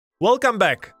Welcome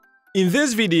back! In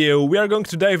this video, we are going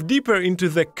to dive deeper into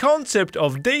the concept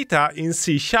of data in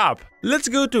C#. Let's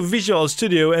go to Visual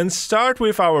Studio and start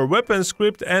with our weapon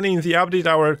script and in the update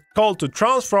our call to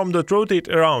transform.rotate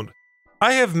around.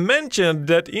 I have mentioned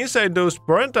that inside those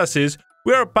parentheses,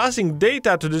 we are passing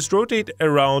data to this rotate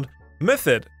around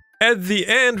method. At the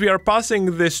end, we are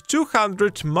passing this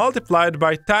 200 multiplied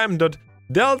by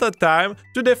time.delta time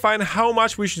to define how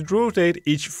much we should rotate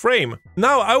each frame.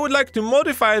 Now I would like to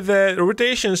modify the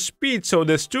rotation speed, so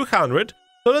this 200.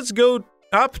 So let's go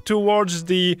up towards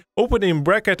the opening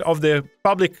bracket of the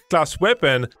public class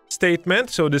weapon statement,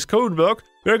 so this code block.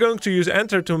 We are going to use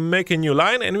enter to make a new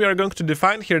line and we are going to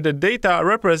define here the data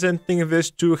representing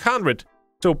this 200.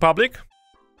 So public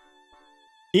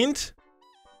int,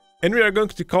 and we are going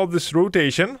to call this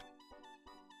rotation.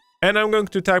 And I'm going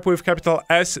to type with capital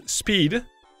S speed.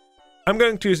 I'm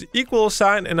going to use equal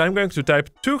sign and I'm going to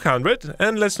type 200,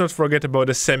 and let's not forget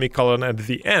about a semicolon at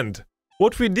the end.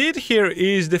 What we did here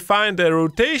is define the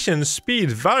rotation speed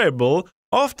variable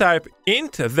of type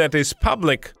int that is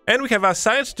public, and we have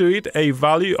assigned to it a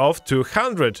value of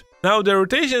 200. Now the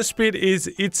rotation speed is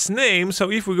its name,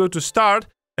 so if we go to start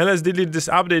and let's delete this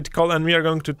update call and we are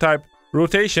going to type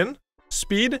rotation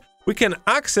speed, we can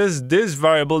access this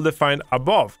variable defined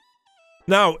above.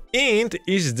 Now, int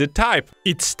is the type.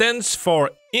 It stands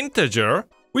for integer,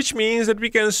 which means that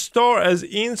we can store as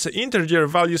ints integer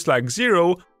values like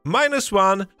 0,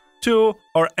 -1, 2,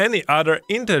 or any other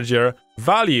integer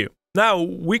value. Now,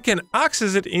 we can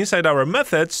access it inside our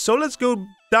methods, so let's go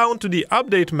down to the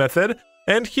update method,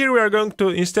 and here we are going to,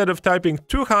 instead of typing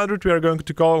 200, we are going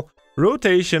to call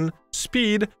rotation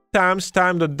speed times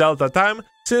time.delta time.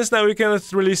 Since now we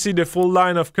cannot really see the full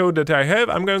line of code that I have,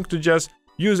 I'm going to just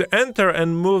use enter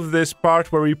and move this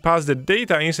part where we pass the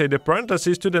data inside the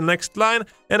parentheses to the next line,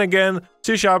 and again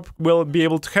C# will be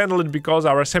able to handle it because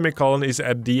our semicolon is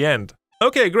at the end.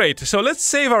 Okay, great, so let's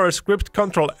save our script,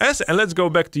 Ctrl S, and let's go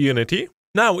back to Unity.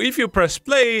 Now if you press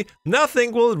play,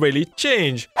 nothing will really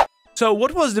change. So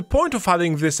what was the point of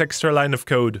adding this extra line of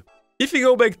code? If you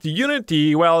go back to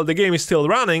Unity while the game is still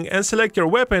running and select your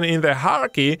weapon in the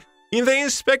hierarchy, in the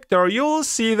inspector you will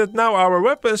see that now our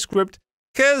weapon script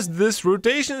has this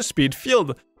rotation speed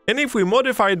field, and if we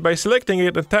modify it by selecting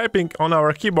it and typing on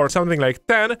our keyboard something like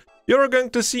 10, you're going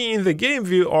to see in the game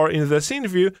view or in the scene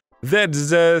view that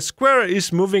the square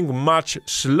is moving much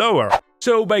slower.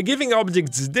 So by giving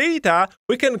objects data,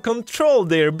 we can control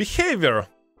their behavior.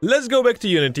 Let's go back to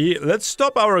Unity, let's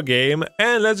stop our game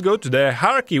and let's go to the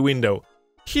hierarchy window.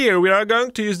 Here we are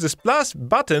going to use this plus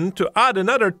button to add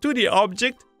another 2D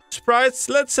object, sprites.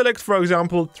 Let's select for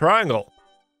example triangle.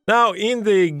 Now in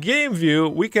the game view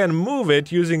we can move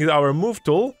it using our move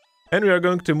tool, and we are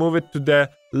going to move it to the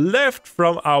left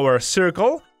from our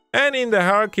circle, and in the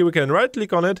hierarchy we can right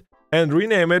click on it and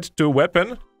rename it to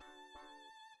weapon,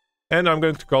 and I'm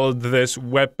going to call this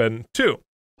weapon 2.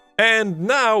 And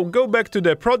now go back to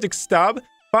the projects tab,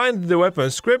 find the weapon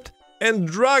script and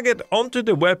drag it onto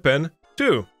the weapon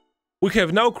 2. We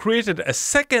have now created a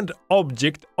second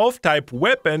object of type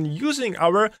weapon using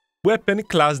our weapon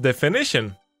class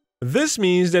definition. This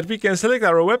means that we can select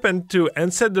our weapon 2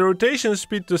 and set the rotation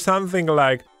speed to something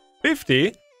like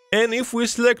 50, and if we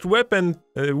select weapon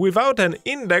without an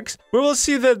index, we will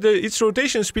see that its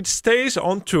rotation speed stays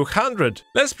on 200.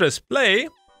 Let's press play,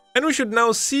 and we should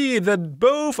now see that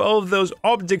both of those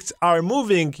objects are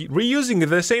moving, reusing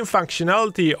the same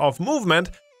functionality of movement,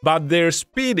 but their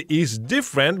speed is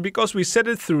different because we set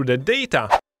it through the data.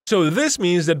 So this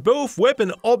means that both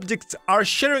weapon objects are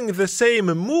sharing the same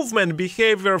movement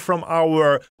behavior from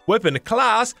our weapon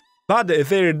class, but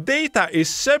their data is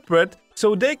separate,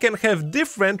 so they can have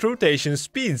different rotation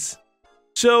speeds.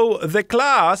 So the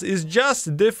class is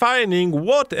just defining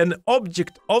what an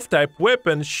object of type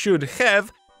weapon should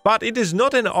have, but it is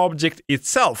not an object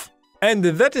itself. And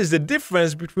that is the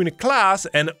difference between a class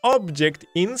and object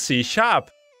in C#.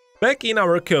 Back in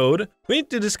our code, we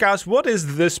need to discuss what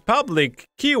is this public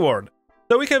keyword.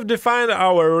 So we have defined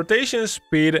our rotation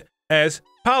speed as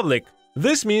public.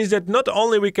 This means that not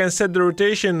only we can set the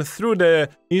rotation through the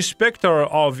inspector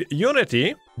of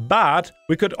Unity, but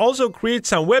we could also create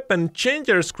some weapon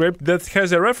changer script that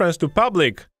has a reference to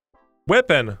public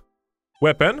weapon,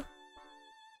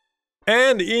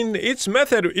 and in its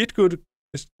method it could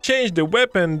change the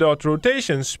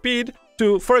weapon.rotation speed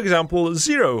to, for example,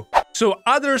 0. So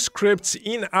other scripts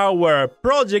in our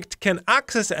project can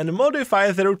access and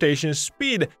modify the rotation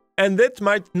speed, and that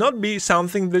might not be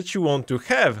something that you want to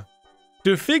have.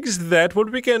 To fix that,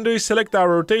 what we can do is select our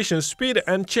rotation speed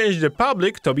and change the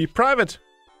public to be private.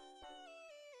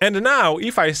 And now,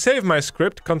 if I save my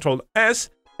script, Ctrl S,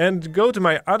 and go to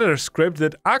my other script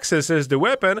that accesses the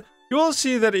weapon, you will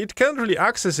see that it can't really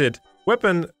access it.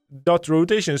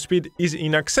 Weapon.rotation speed is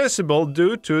inaccessible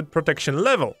due to protection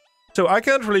level. So I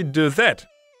can't really do that.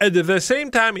 At the same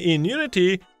time, in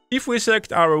Unity, if we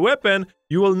select our weapon,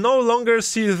 you will no longer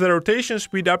see the rotation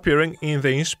speed appearing in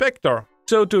the inspector.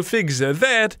 So to fix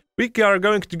that, we are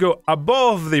going to go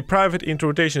above the private int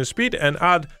rotation speed and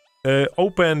add,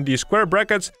 open the square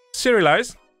brackets,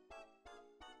 serialize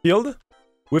field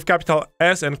with capital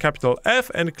S and capital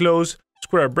F and close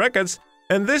square brackets.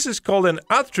 And this is called an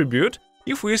attribute.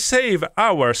 If we save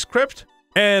our script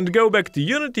and go back to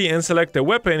Unity and select a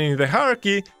weapon in the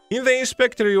hierarchy, in the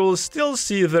inspector you will still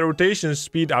see the rotation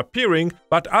speed appearing,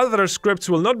 but other scripts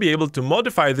will not be able to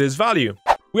modify this value.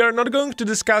 We are not going to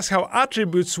discuss how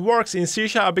attributes works in C#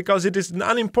 because it is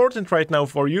unimportant right now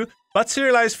for you, but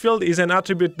SerializeField is an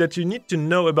attribute that you need to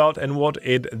know about and what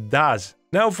it does.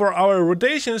 Now for our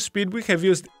rotation speed we have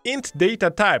used int data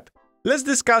type. Let's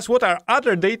discuss what are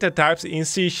other data types in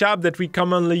C# that we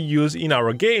commonly use in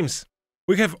our games.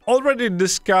 We have already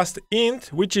discussed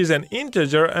int, which is an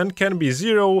integer and can be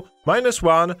 0,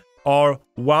 -1 or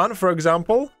 1, for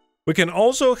example. We can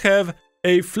also have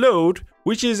a float,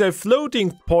 which is a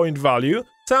floating point value,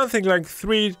 something like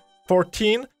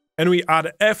 314, and we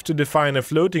add f to define a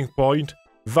floating point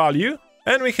value,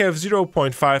 and we have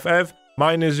 0.5f,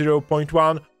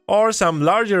 -0.1, or some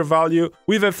larger value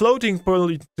with a floating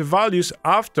point values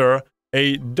after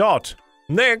a dot.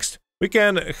 Next, we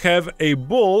can have a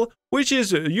bool, which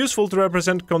is useful to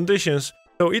represent conditions,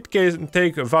 so it can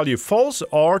take a value false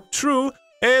or true,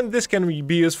 and this can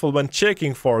be useful when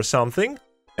checking for something.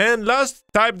 And last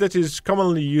type that is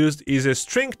commonly used is a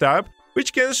string type,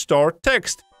 which can store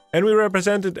text, and we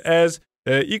represent it as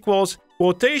equals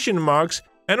quotation marks,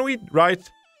 and we write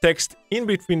text in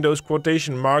between those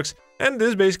quotation marks, and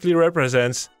this basically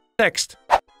represents text.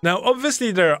 Now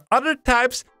obviously there are other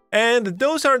types, and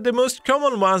those are the most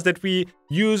common ones that we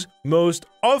use most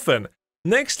often.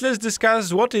 Next, let's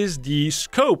discuss what is the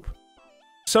scope.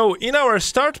 So in our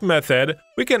start method,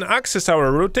 we can access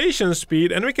our rotation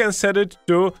speed and we can set it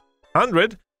to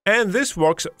 100, and this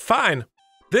works fine.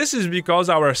 This is because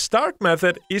our start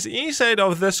method is inside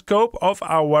of the scope of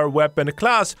our weapon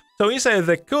class, so inside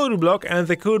the code block, and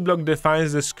the code block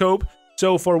defines the scope.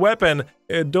 So for weapon,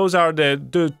 those are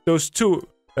those two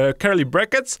curly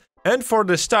brackets, and for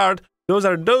the start, those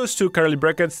are those two curly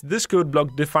brackets. This code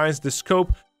block defines the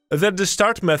scope that the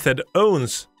start method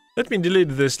owns. Let me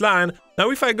delete this line. Now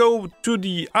if I go to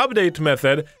the update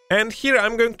method, and here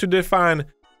I'm going to define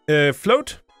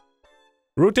float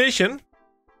rotation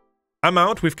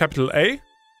amount with capital A,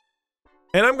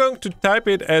 and I'm going to type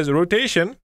it as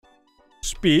rotation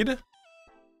speed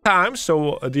time,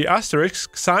 so the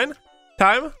asterisk sign,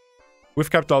 time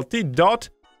with capital T dot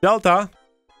delta,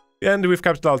 and with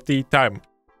capital T time,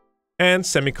 and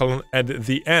semicolon at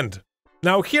the end.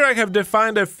 Now here I have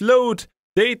defined a float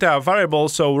data variable,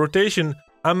 so rotation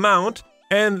amount,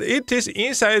 and it is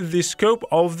inside the scope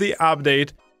of the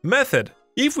update method.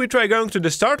 If we try going to the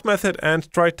start method and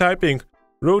try typing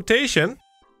rotation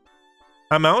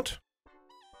amount,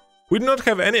 we do not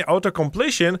have any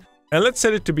auto-completion, and let's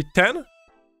set it to be 10,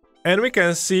 and we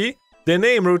can see the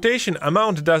name rotation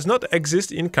amount does not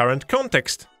exist in current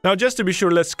context. Now just to be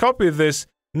sure, let's copy this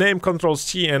name,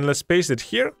 Ctrl+C, and let's paste it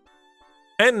here,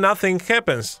 and nothing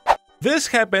happens. This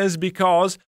happens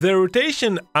because the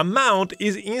rotation amount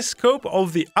is in scope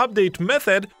of the update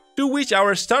method, to which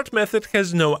our start method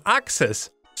has no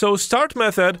access. So start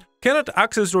method cannot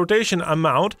access rotation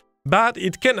amount, but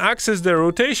it can access the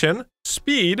rotation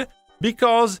speed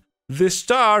because the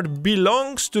start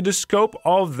belongs to the scope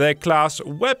of the class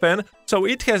weapon, so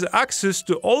it has access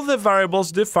to all the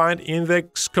variables defined in the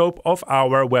scope of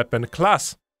our weapon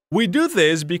class. We do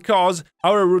this because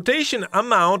our rotation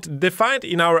amount defined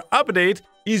in our update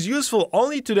is useful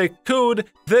only to the code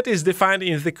that is defined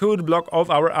in the code block of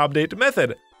our update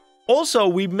method. Also,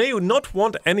 we may not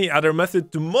want any other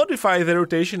method to modify the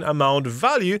rotation amount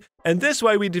value, and that's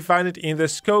why we define it in the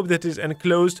scope that is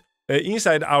enclosed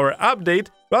inside our update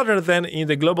rather than in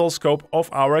the global scope of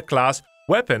our class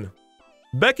weapon.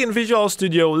 Back in Visual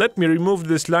Studio, let me remove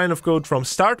this line of code from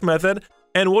start method,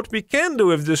 and what we can do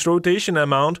with this rotation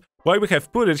amount, why we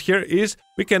have put it here, is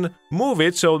we can move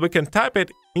it, so we can type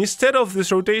it instead of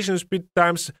this rotation speed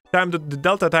times the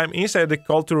delta time inside the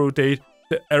call to rotate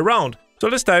around. So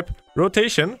let's type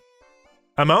rotation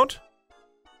amount,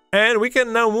 and we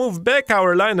can now move back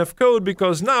our line of code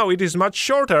because now it is much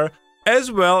shorter,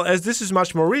 as well as this is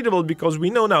much more readable because we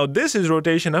know now this is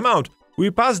rotation amount.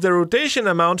 We pass the rotation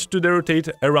amount to the rotate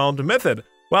around method.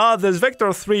 Well, this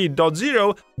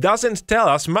vector3.0 doesn't tell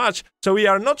us much, so we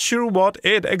are not sure what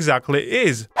it exactly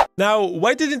is. Now,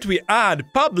 why didn't we add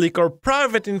public or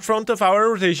private in front of our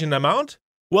rotation amount?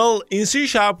 Well, in C#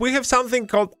 we have something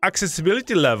called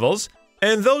accessibility levels,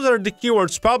 and those are the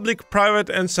keywords public, private,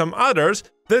 and some others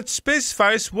that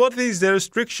specifies what is the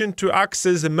restriction to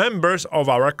access the members of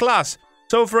our class.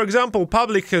 So, for example,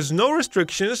 public has no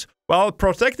restrictions, while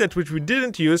protected, which we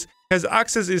didn't use, has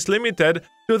access is limited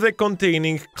to the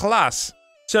containing class.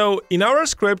 So, in our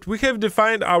script, we have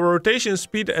defined our rotation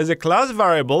speed as a class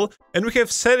variable, and we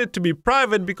have set it to be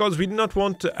private because we do not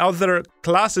want other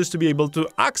classes to be able to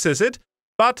access it,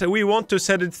 but we want to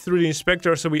set it through the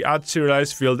inspector, so we add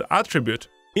SerializeField attribute.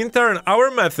 In turn,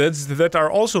 our methods that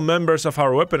are also members of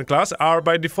our weapon class are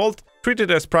by default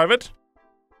treated as private.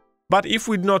 But if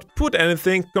we do not put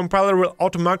anything, compiler will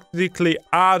automatically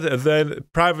add the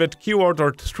private keyword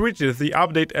or treat the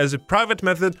update as a private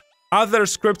method. Other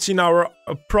scripts in our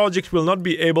project will not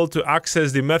be able to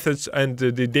access the methods and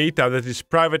the data that is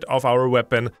private of our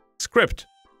weapon script.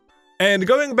 And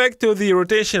going back to the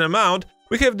rotation amount,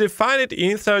 we have defined it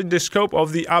inside the scope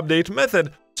of the update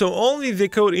method, so only the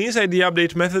code inside the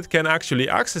update method can actually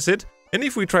access it. And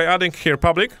if we try adding here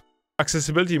public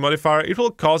accessibility modifier, it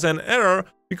will cause an error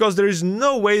because there is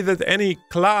no way that any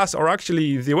class, or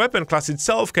actually the weapon class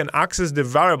itself, can access the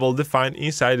variable defined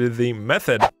inside the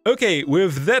method. Okay,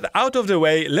 with that out of the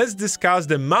way, let's discuss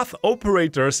the math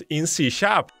operators in C#.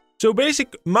 So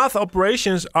basic math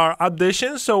operations are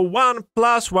addition, so 1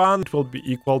 plus 1 will be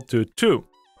equal to 2.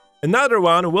 Another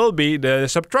one will be the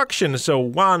subtraction, so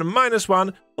 1 minus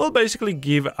 1 will basically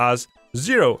give us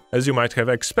 0, as you might have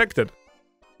expected.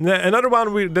 Another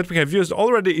one that we have used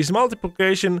already is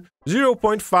multiplication,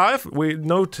 0.5. We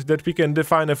note that we can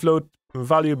define a float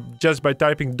value just by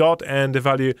typing dot and the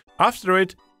value after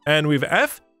it, and with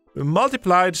f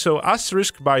multiplied, so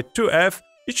asterisk by 2f,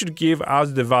 it should give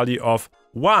us the value of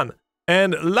 1.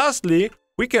 And lastly,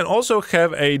 we can also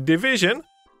have a division.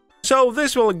 So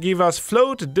this will give us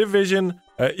float division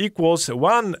equals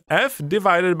 1f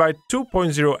divided by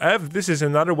 2.0f. This is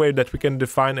another way that we can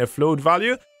define a float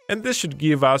value, and this should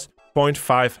give us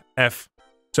 0.5f,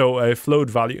 so a float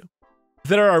value.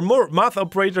 There are more math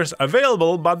operators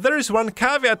available, but there is one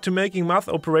caveat to making math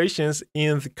operations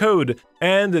in the code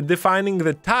and defining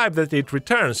the type that it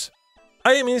returns.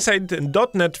 I am inside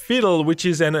 .NET Fiddle, which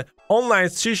is an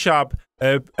online C#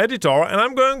 editor, and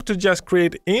I'm going to just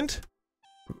create int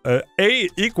a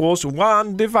equals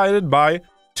 1 divided by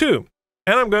 2.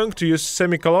 And I'm going to use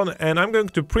semicolon, and I'm going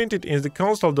to print it in the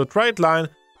console.writeLine.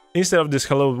 Instead of this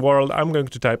hello world, I'm going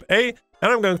to type a,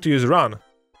 and I'm going to use run.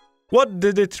 What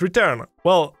did it return?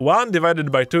 Well, 1 divided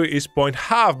by 2 is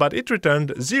 0.5, but it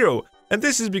returned 0. And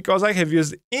this is because I have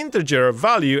used integer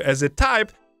value as a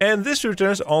type, and this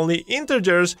returns only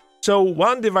integers. So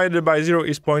 1 divided by 0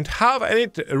 is 0.5, and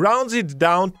it rounds it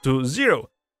down to 0.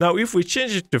 Now, if we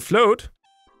change it to float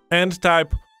and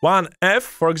type 1f,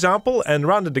 for example, and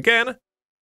run it again,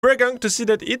 we're going to see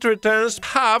that it returns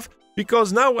half,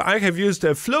 because now I have used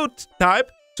a float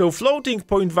type, so floating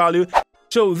point value.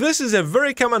 So this is a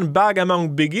very common bug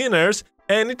among beginners,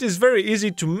 and it is very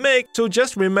easy to make, so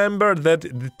just remember that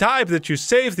the type that you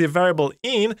save the variable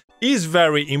in is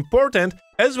very important,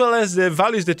 as well as the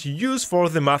values that you use for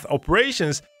the math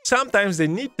operations. Sometimes they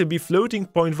need to be floating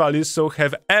point values, so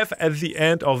have f at the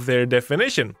end of their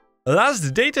definition.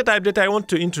 Last data type that I want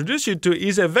to introduce you to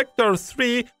is a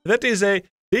vector3 that is a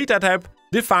data type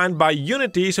defined by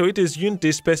Unity, so it is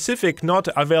Unity specific, not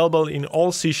available in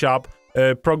all C#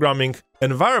 programming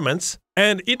environments,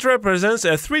 and it represents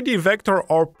a 3D vector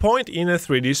or point in a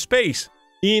 3D space.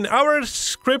 In our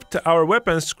script, our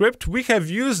weapon script, we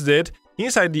have used it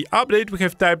inside the update. We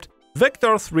have typed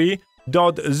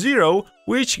vector3.0,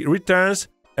 which returns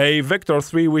a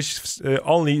vector3 which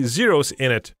only zeros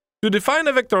in it. To define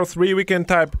a vector3, we can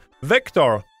type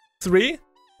vector3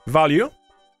 value,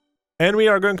 and we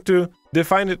are going to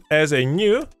define it as a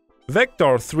new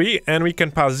vector3, and we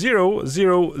can pass 0,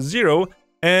 0, 0,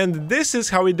 and this is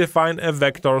how we define a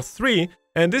vector3,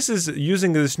 and this is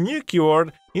using this new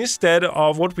keyword instead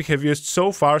of what we have used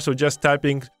so far, so just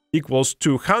typing equals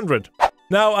 200.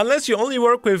 Now, unless you only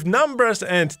work with numbers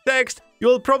and text, you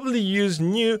will probably use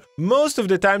new most of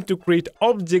the time to create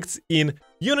objects in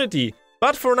Unity.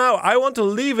 But for now, I want to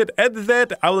leave it at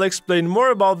that. I will explain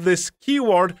more about this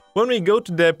keyword when we go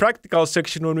to the practical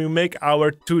section, when we make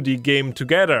our 2D game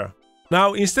together.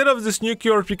 Now, instead of this new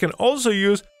keyword, we can also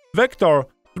use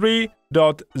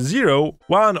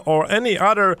vector3.01 or any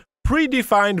other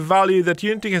predefined value that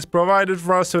Unity has provided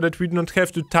for us, so that we do not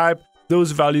have to type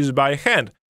those values by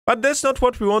hand. But that's not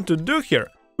what we want to do here.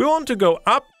 We want to go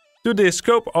up to the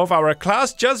scope of our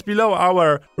class just below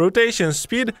our rotation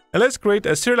speed, and let's create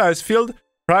a serialized field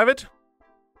private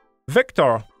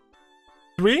vector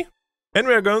 3, and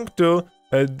we are going to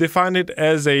define it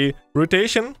as a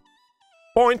rotation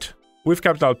point with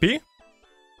capital P,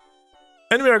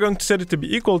 and we are going to set it to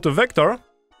be equal to vector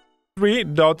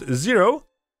 3.0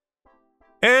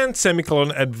 and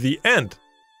semicolon at the end.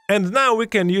 And now we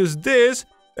can use this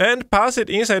and pass it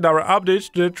inside our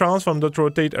update to the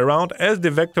transform.rotate around as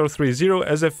the vector 3.0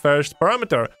 as a first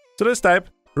parameter. So let's type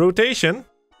rotation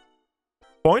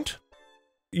point,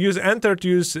 use enter to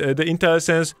use the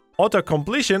IntelliSense auto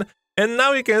completion, and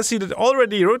now you can see that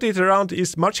already rotate around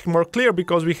is much more clear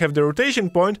because we have the rotation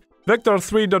point. Vector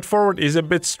 3.forward is a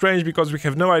bit strange because we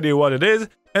have no idea what it is,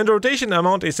 and rotation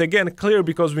amount is again clear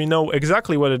because we know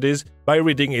exactly what it is by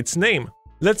reading its name.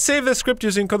 Let's save the script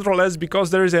using Ctrl+S because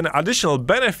there is an additional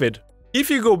benefit. If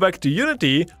you go back to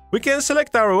Unity, we can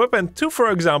select our weapon 2, for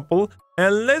example,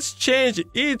 and let's change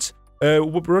its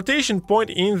rotation point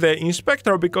in the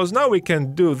inspector, because now we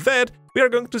can do that. We are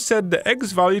going to set the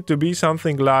X value to be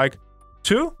something like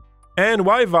 2 and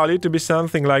Y value to be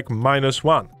something like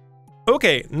 -1.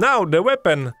 Okay, now the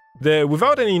weapon,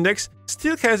 without an index,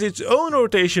 still has its own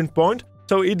rotation point,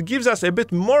 so it gives us a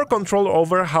bit more control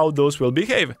over how those will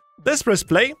behave. Let's press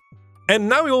play, and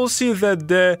now you will see that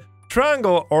the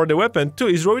triangle or the weapon 2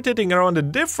 is rotating around a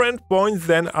different point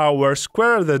than our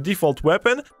square, the default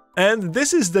weapon, and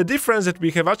this is the difference that we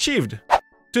have achieved.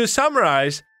 To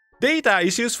summarize, data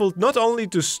is useful not only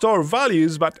to store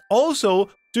values, but also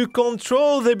to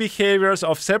control the behaviors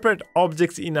of separate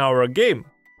objects in our game.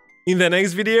 In the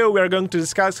next video, we are going to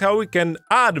discuss how we can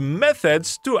add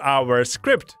methods to our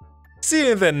script. See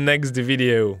you in the next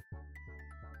video.